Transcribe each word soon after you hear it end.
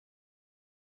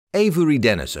Avery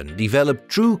Dennison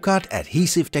developed TrueCut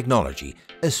adhesive technology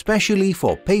especially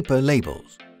for paper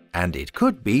labels. And it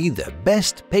could be the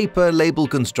best paper label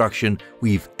construction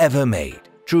we've ever made.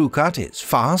 TrueCut is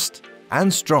fast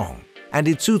and strong, and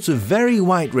it suits a very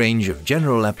wide range of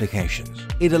general applications.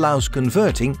 It allows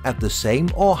converting at the same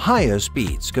or higher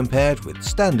speeds compared with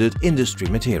standard industry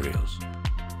materials,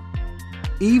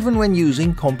 even when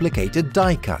using complicated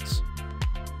die cuts.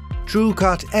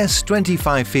 TrueCut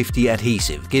S2550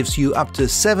 adhesive gives you up to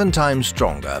 7 times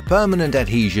stronger permanent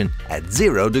adhesion at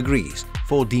 0 degrees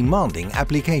for demanding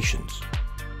applications.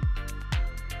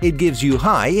 It gives you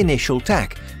high initial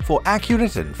tack for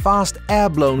accurate and fast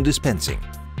air-blown dispensing.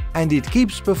 And it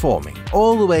keeps performing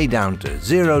all the way down to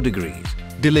 0 degrees,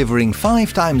 delivering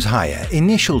 5 times higher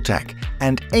initial tack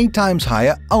and 8 times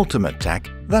higher ultimate tack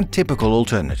than typical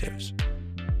alternatives.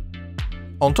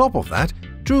 On top of that,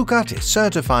 TrueCut is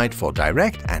certified for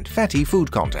direct and fatty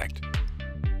food contact.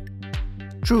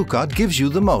 TrueCut gives you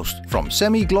the most from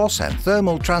semi-gloss and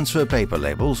thermal transfer paper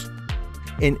labels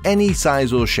in any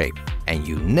size or shape, and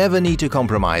you never need to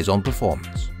compromise on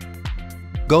performance.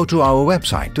 Go to our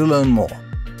website to learn more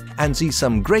and see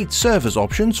some great service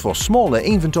options for smaller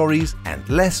inventories and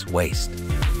less waste.